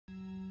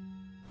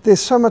There's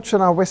so much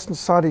in our Western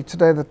society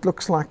today that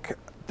looks like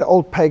the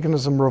old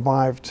paganism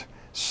revived.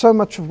 So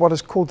much of what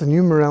is called the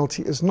new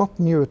morality is not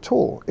new at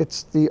all.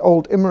 It's the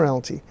old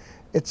immorality.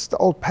 It's the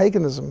old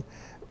paganism.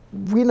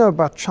 We know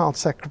about child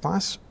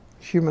sacrifice,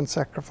 human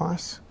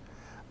sacrifice.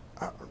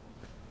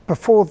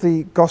 Before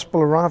the gospel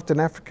arrived in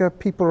Africa,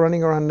 people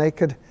running around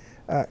naked,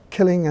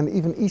 killing and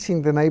even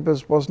eating their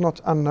neighbors was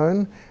not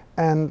unknown,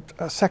 and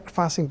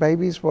sacrificing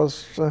babies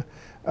was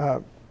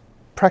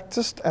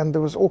practiced, and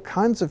there was all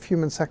kinds of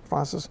human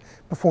sacrifices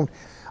performed.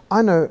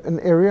 I know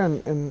an area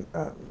in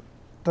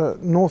the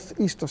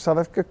northeast of South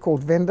Africa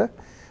called Venda,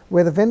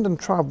 where the Vendan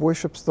tribe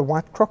worships the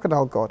white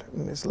crocodile god,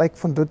 and there's Lake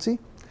Fundudzi.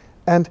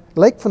 And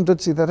Lake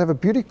Fundudzi, they'd have a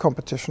beauty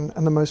competition,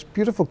 and the most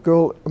beautiful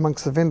girl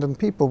amongst the Vendan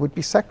people would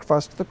be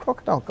sacrificed to the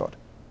crocodile god.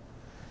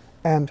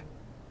 And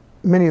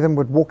many of them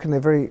would walk in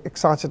there very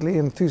excitedly,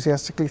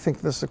 enthusiastically,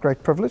 think this is a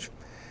great privilege.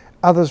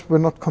 Others were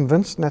not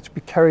convinced and had to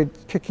be carried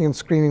kicking and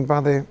screaming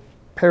by their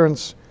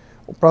parents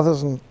or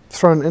brothers and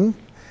thrown in.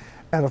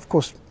 And of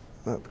course,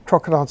 the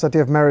crocodile's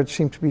idea of marriage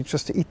seemed to be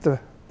just to eat the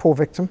poor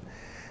victim.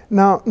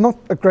 Now, not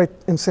a great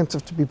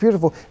incentive to be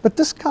beautiful, but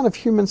this kind of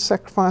human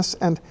sacrifice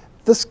and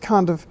this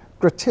kind of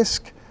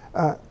grotesque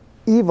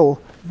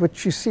evil,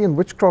 which you see in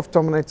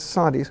witchcraft-dominated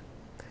societies,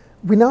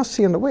 we now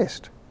see in the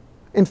West.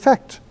 In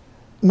fact,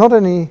 not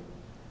only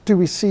do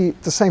we see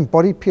the same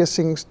body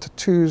piercings,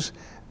 tattoos,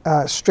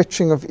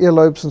 stretching of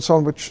earlobes and so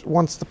on, which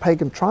once the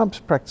pagan tribes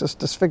practiced,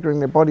 disfiguring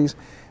their bodies,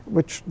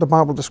 which the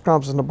Bible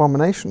describes as an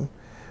abomination.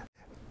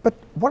 But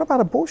what about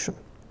abortion?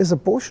 Is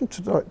abortion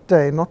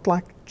today not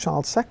like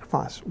child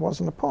sacrifice was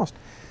in the past?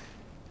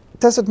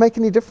 Does it make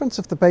any difference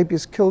if the baby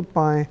is killed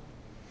by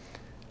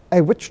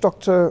a witch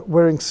doctor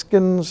wearing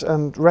skins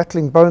and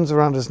rattling bones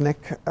around his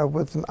neck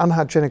with an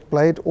unhygienic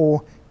blade,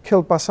 or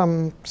killed by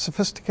some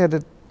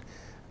sophisticated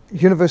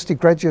university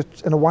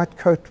graduate in a white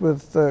coat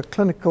with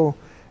clinical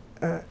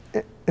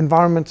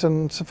environment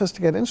and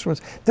sophisticated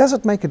instruments? Does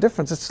it make a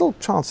difference? It's still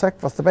child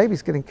sacrifice. The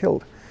baby's getting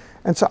killed.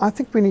 And so I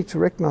think we need to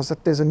recognize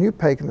that there's a new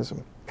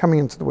paganism coming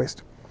into the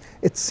West.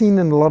 It's seen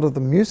in a lot of the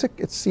music,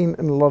 it's seen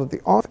in a lot of the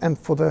art, and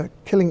for the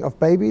killing of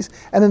babies,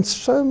 and in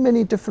so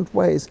many different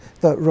ways,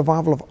 the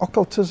revival of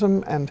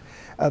occultism and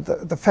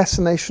the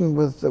fascination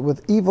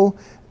with evil.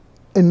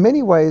 In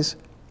many ways,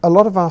 a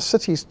lot of our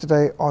cities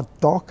today are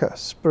darker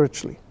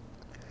spiritually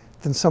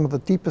than some of the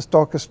deepest,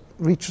 darkest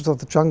reaches of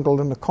the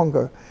jungle in the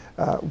Congo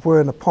were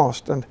in the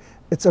past. And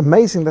it's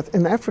amazing that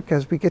in Africa,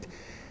 as we get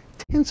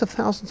tens of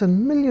thousands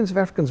and millions of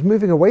Africans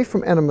moving away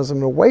from animism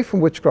and away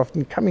from witchcraft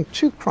and coming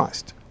to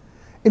Christ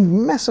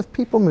in massive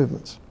people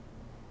movements.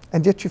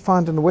 And yet you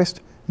find in the West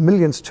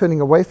millions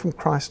turning away from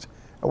Christ,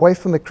 away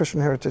from their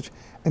Christian heritage,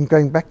 and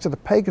going back to the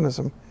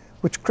paganism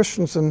which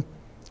Christians in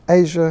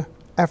Asia,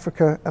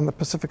 Africa, and the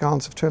Pacific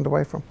Islands have turned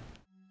away from.